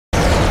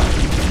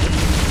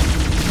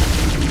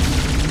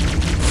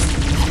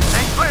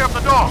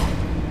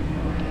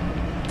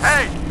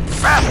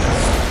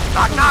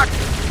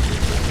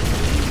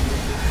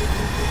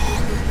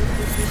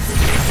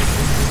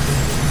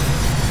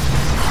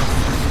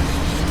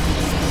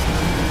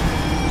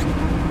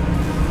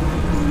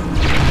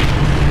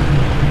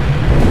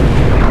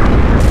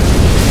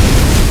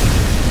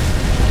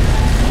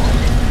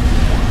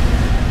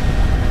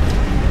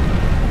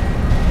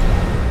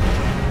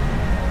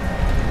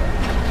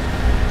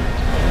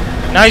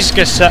Now he's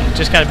just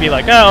kind of be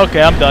like, oh,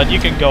 okay, I'm done. You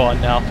can go on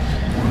now.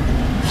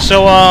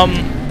 So,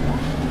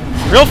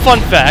 real fun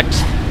fact.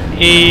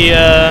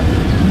 You're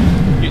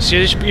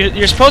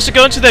supposed to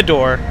go into the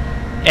door,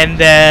 and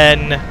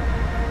then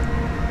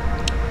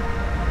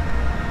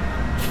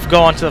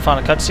go on to the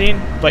final cutscene.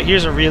 But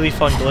here's a really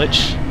fun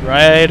glitch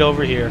right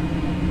over here.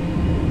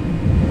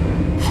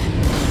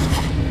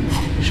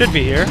 Should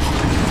be here,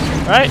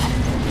 right?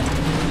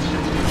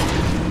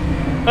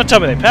 Don't tell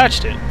me they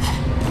patched it.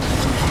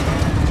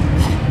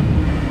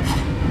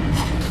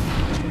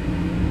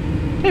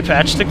 They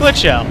patched the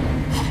glitch out.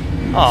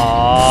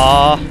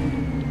 Aww.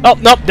 Oh,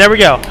 nope, there we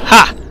go.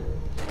 Ha!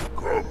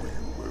 Come,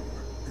 human.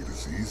 It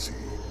is easy.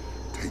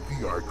 Take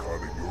the icon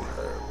in your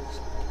hands.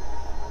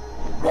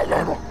 And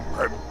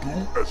do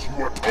as you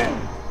are told.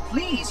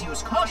 Please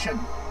use caution.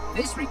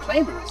 This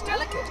reclaimer is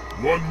delicate.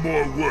 One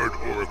more word,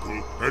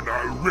 Oracle, and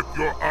I'll rip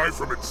your eye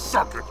from its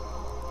socket.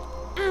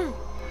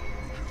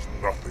 Which is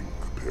nothing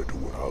compared to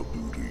what I'll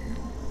do to you.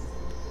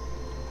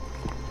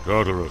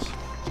 Tartarus,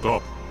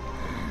 stop.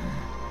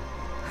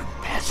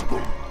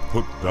 Impossible.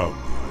 Put down the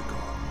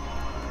icon.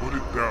 Put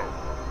it down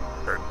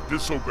and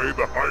disobey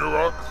the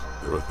Hierarchs?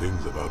 There are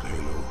things about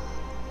Halo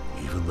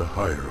even the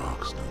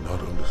Hierarchs do not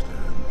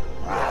understand.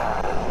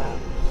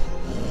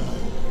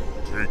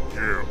 Take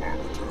care,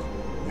 Arbiter.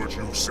 What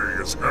you say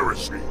is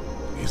heresy.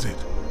 Is it?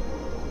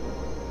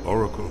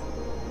 Oracle,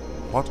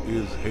 what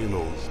is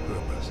Halo's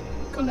purpose?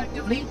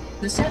 Collectively,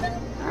 the Seven...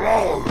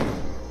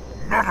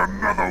 Not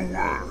another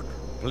word.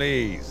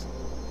 Please.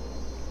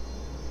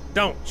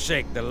 Don't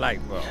shake the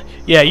light bulb.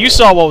 Yeah, you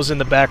saw what was in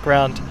the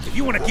background. If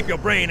you want to keep your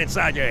brain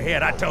inside your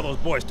head, I tell those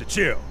boys to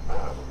chill.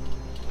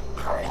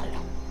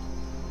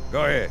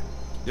 Go ahead.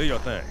 Do your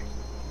thing.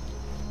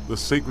 The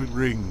sacred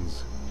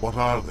rings, what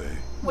are they?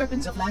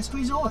 Weapons of last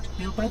resort,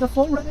 built by the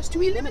Forerunners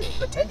to eliminate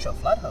potential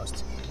flood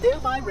hosts,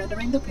 thereby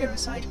rendering the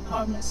parasite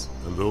harmless.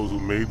 And those who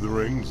made the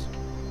rings?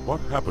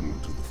 What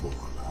happened to the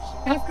Forerunners?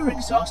 After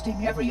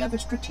exhausting every other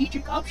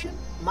strategic option,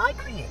 my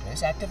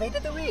creators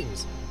activated the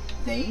rings.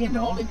 They and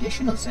all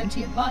additional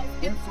sentient life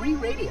in 3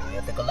 radii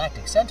of the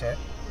Galactic Center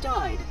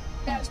died,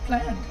 as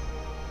planned.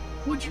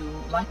 Would you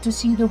like to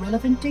see the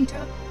relevant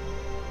data?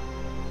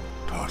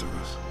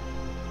 Tartarus,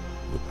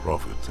 the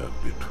prophets have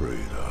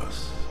betrayed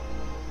us.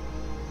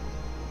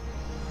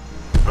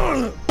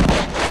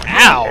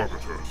 Ow!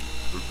 Arbiter,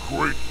 the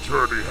great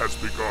journey has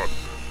begun,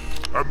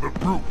 and the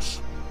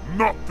brutes,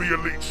 not the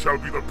elite, shall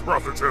be the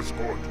prophet's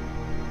escort.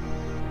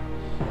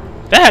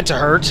 That had to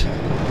hurt.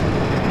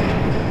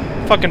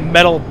 Fucking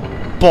metal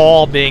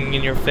ball being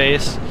in your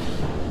face.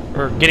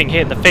 Or getting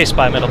hit in the face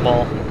by a metal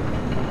ball.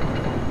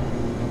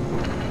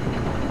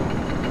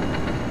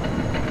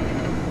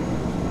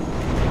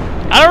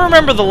 I don't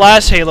remember the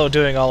last Halo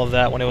doing all of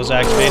that when it was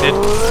activated.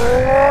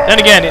 Then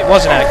again, it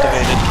wasn't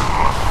activated.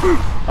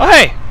 Oh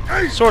hey!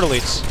 Sword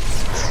elites.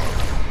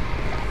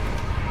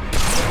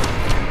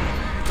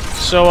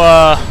 So,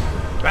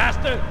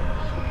 Bastard!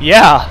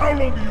 yeah. How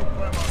long do you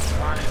plan on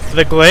fighting?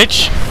 The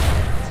glitch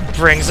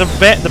brings the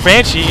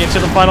Banshee into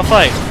the final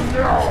fight.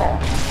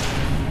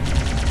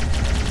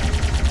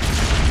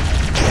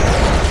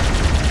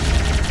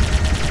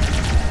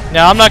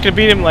 Now, I'm not gonna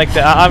beat him like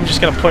that. I'm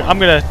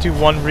gonna do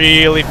one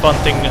really fun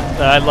thing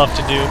that I love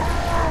to do.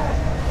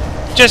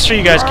 Just for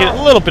you guys, get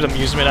a little bit of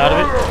amusement out of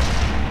it.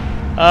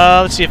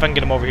 Let's see if I can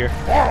get him over here.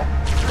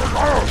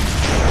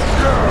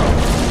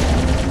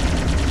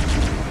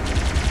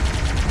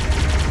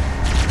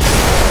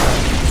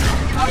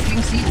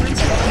 Charging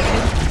sequence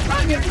activated.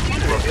 Primary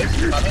generators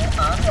coming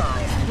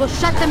online. We'll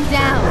shut them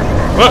down.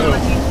 Uh-oh.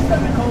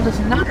 Protocol does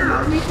not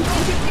allow me to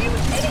interfere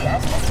with any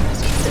aspects of the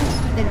sequence.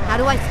 Then how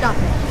do I stop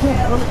it?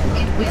 Well,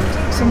 it will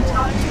take some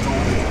time to go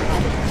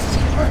over the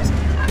sequence.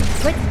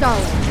 Quit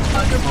stalling.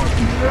 Under more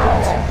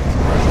control.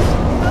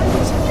 I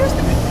would suggest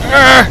that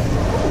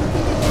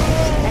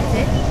That's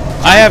it?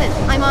 I have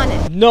Listen, I'm on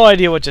it. no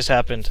idea what just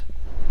happened.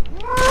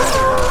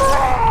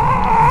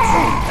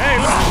 Hey,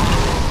 look!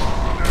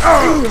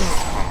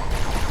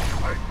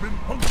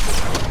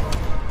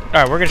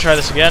 Alright, we're gonna try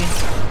this again.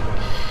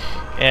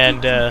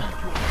 And,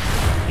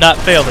 not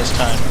fail this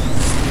time.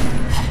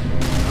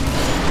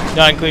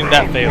 Not including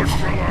that fail.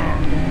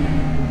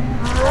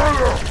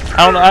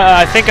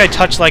 I think I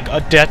touched like a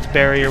death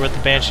barrier with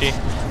the Banshee.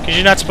 Because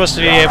you're not supposed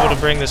to be able to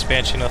bring this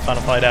Banshee into the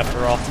final fight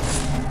after all.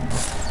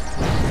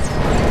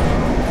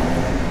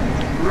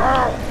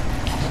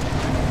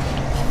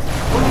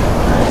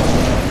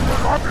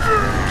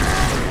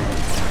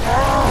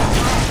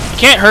 He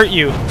can't hurt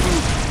you.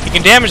 He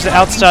can damage the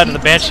outside of the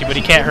Banshee, but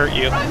he can't hurt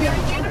you. primary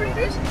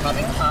generators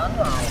coming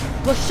online.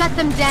 We'll shut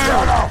them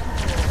down.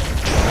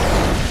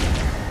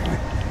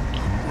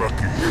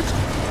 Lucky hit.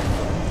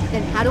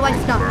 Then how do I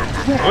stop it?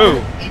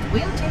 Ooh. It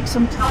will take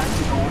some time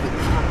to go over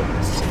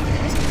the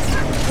sequence.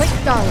 Quit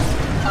stalling.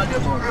 Under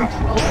more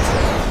control.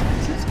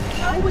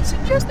 I would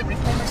suggest that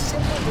reclaimers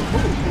simply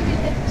remove the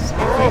index.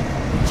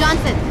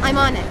 Johnson, I'm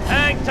on it.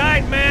 Hang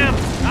tight, ma'am!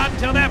 Not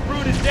until that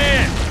brute is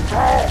dead!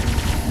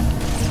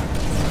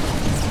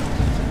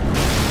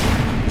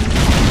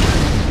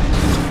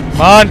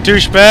 Come on,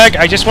 douchebag!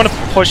 I just want to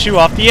push you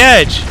off the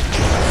edge!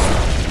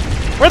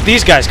 Where'd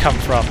these guys come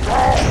from?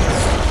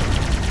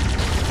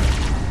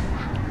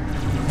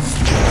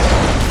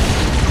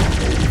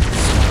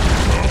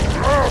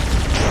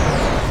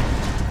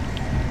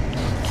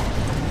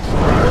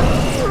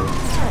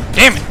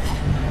 Damn it!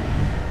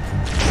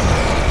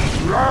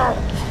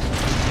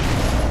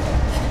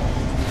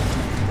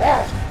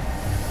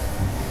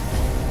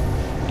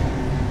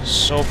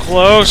 So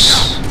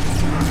close!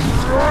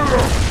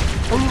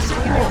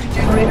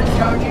 Generators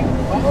charging.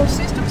 All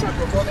systems are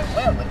performing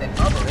well within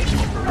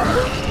operational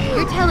parameters.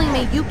 You're telling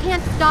me you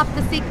can't stop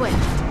the sequence?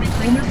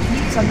 Reclaimer,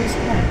 please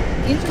understand.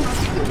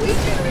 Interrupting the wave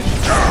generation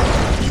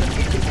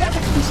is a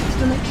capitalist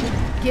installation.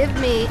 Give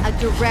me a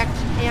direct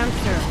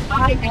answer.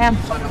 I am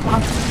but a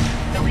monster.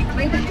 The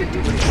Reclaimer can do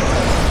it.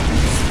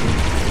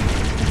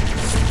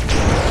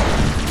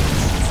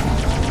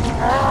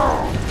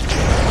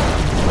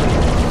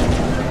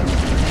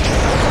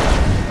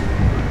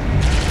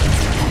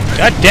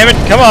 God damn it,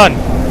 come on!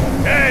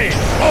 Hey!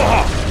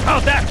 Oh,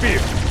 how'd that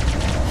feel?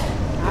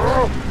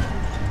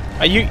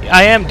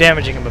 I am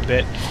damaging him a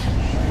bit,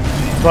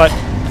 but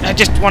I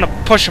just want to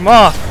push him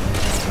off.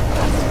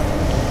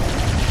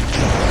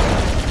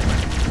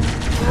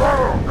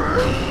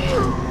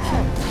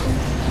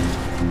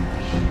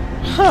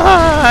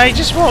 I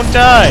just won't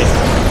die.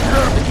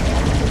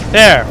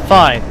 There,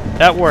 fine.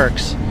 That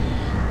works.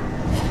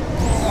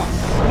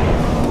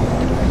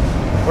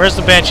 Where's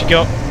the Banshee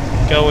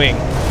going?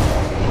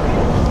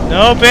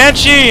 No,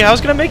 Banshee! I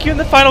was gonna make you in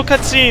the final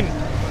cutscene!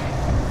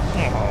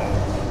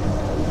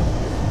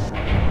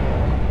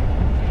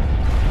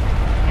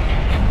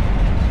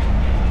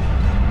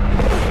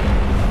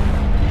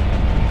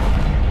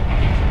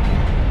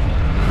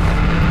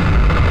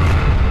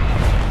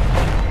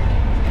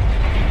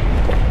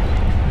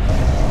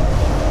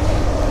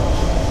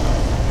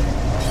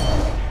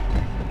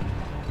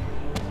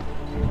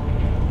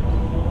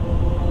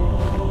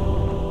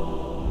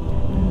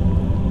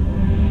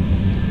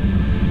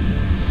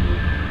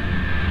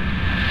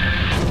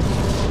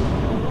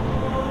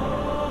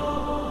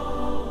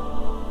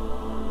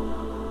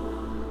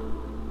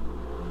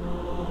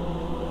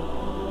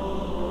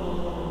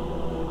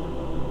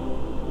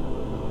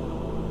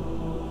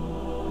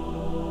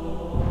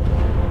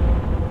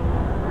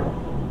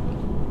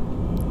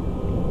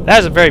 That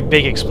was a very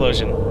big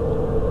explosion.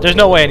 There's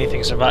no way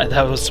anything survived.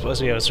 That was supposed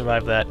to be able to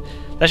survive that.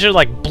 That should have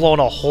like blown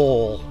a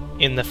hole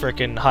in the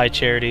frickin' High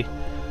Charity.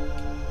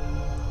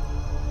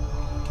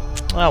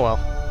 Oh well.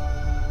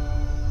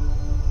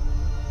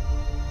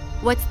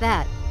 What's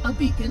that? A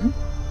beacon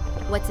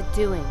What's it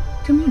doing?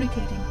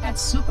 communicating at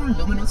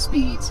superluminal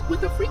speeds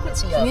with the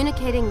frequency of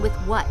Communicating with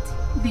what?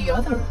 the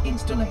other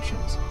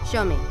installations.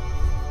 Show me.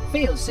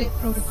 Fail-safe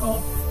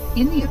protocol.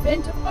 In the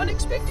event of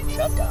unexpected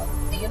shutdown,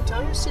 the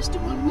entire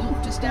system will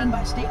move to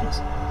standby status.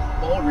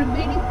 All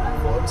remaining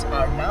platforms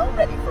are now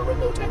ready for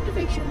remote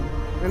activation.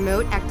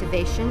 Remote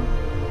activation?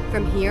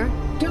 From here?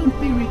 Don't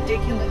be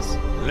ridiculous.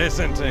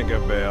 Listen,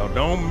 Tinkerbell,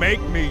 don't make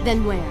me...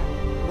 Then where?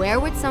 Where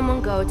would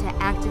someone go to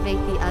activate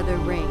the other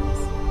rings?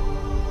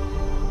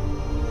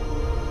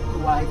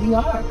 Why the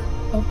Ark?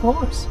 Of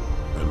course.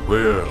 And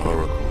where,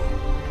 Oracle,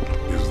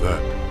 is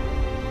that?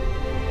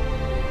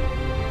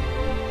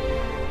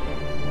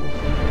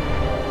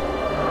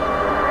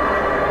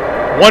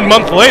 One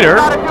month later.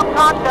 Got a new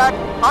contact.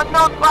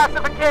 Unknown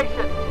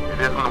classification.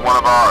 It isn't one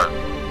of ours.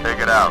 Take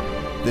it out.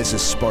 This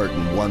is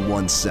Spartan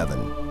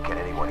 117. Can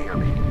anyone hear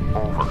me?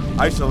 Over.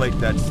 Isolate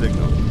that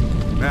signal.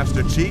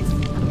 Master Chief,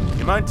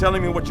 you mind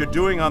telling me what you're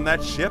doing on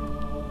that ship?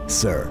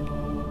 Sir,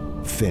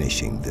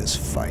 finishing this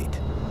fight.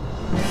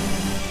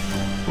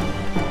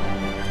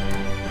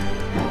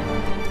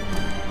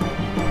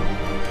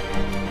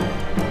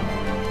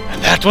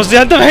 And that was the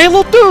end of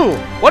Halo 2!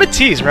 What a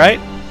tease, right?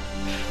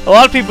 A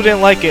lot of people didn't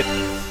like it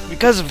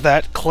because of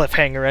that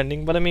cliffhanger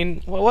ending, but I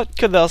mean, what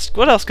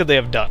else could they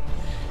have done?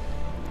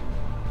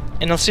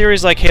 In a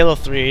series like Halo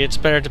 3, it's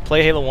better to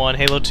play Halo 1,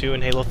 Halo 2,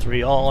 and Halo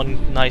 3 all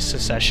in nice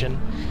succession.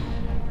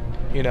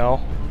 You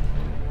know?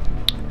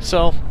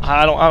 So,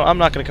 I'm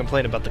not gonna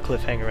complain about the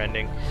cliffhanger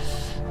ending.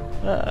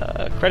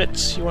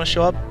 Credits, you wanna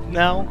show up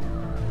now?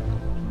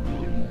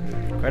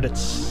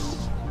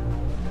 Credits.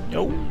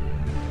 No.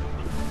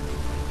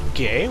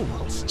 Okay,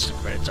 well, since the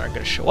credits aren't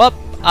gonna show up,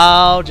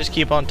 I'll just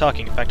keep on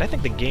talking. In fact, I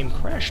think the game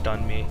crashed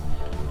on me.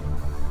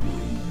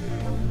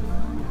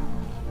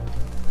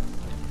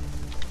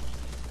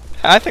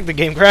 I think the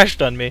game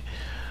crashed on me.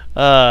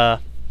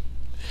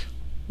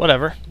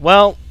 Whatever.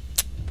 Well,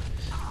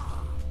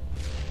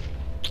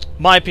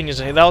 my opinion is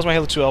that was my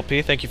Halo 2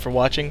 LP. Thank you for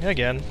watching.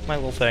 Again, my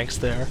little thanks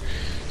there.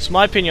 So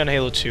my opinion on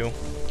Halo 2.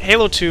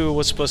 Halo 2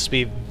 was supposed to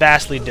be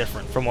vastly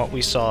different from what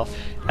we saw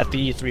at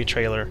the E3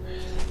 trailer.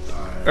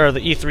 Or the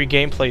E3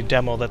 gameplay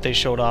demo that they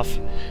showed off.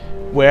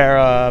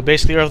 Where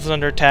basically Earth was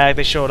under attack.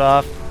 They showed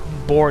off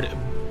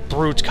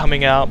brutes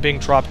coming out, being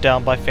dropped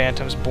down by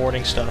phantoms,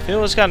 boarding stuff. It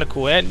was kind of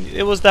cool, and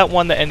it was that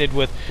one that ended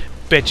with,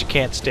 "Bet you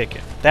can't stick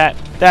it." That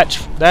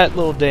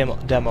little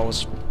demo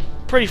was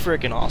pretty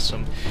freaking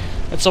awesome.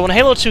 And so when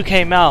Halo 2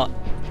 came out,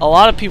 a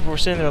lot of people were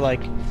sitting there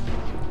like,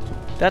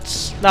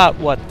 that's not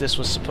what this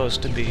was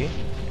supposed to be.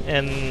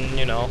 And,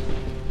 you know,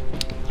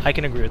 I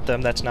can agree with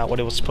them, that's not what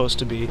it was supposed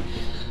to be.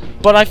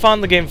 But I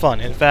found the game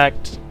fun. In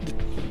fact,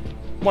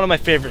 one of my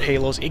favorite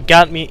Halos. It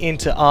got me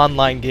into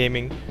online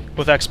gaming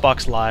with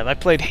Xbox Live. I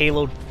played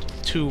Halo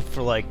 2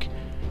 for like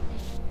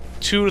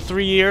 2 to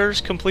 3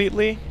 years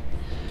completely.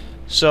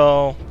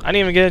 So, I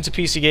didn't even get into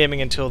PC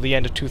gaming until the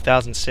end of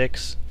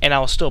 2006, and I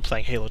was still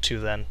playing Halo 2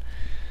 then.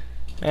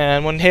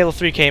 And when Halo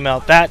 3 came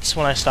out, that's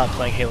when I stopped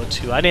playing Halo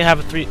 2. I didn't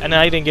have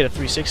I didn't get a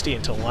 360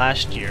 until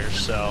last year,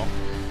 so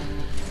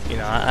you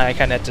know, I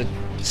kind of had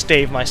to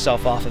stave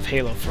myself off of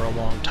Halo for a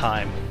long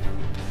time.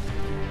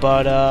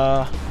 But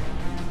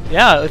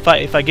yeah, if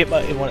I get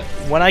my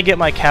when I get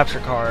my capture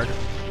card,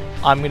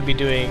 I'm gonna be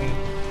doing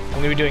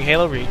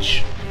Halo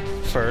Reach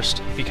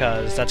first,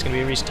 because that's gonna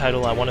be a recent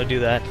title. I want to do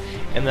that,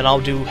 and then I'll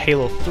do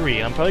Halo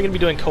 3. I'm probably gonna be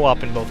doing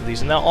co-op in both of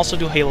these, and I'll also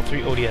do Halo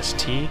 3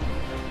 ODST.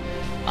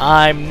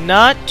 I'm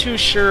not too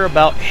sure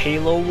about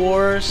Halo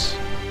Wars,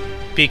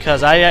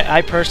 because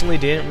I personally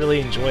didn't really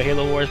enjoy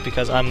Halo Wars,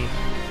 because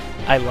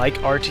I like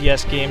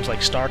RTS games like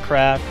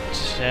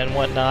StarCraft and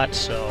whatnot.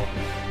 So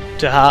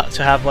to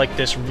have like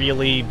this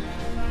really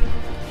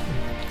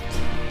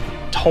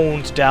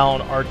toned down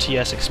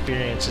RTS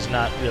experience is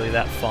not really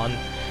that fun.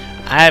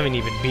 I haven't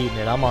even beaten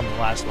it. I'm on the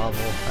last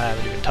level. I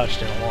haven't even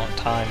touched it in a long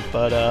time.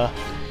 But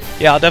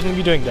yeah, I'll definitely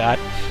be doing that.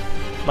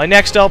 My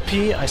next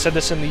LP, I said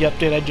this in the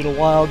update I did a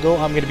while ago,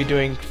 I'm going to be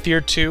doing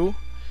Fear 2.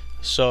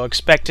 So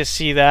expect to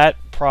see that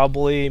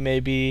probably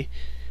maybe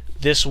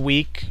this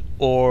week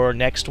or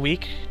next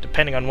week,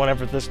 depending on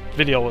whenever this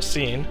video was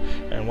seen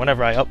and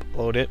whenever I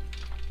upload it.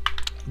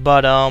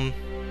 But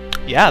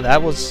yeah,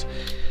 that was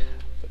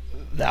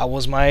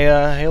my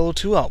Halo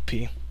 2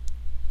 LP.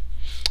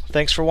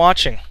 Thanks for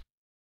watching.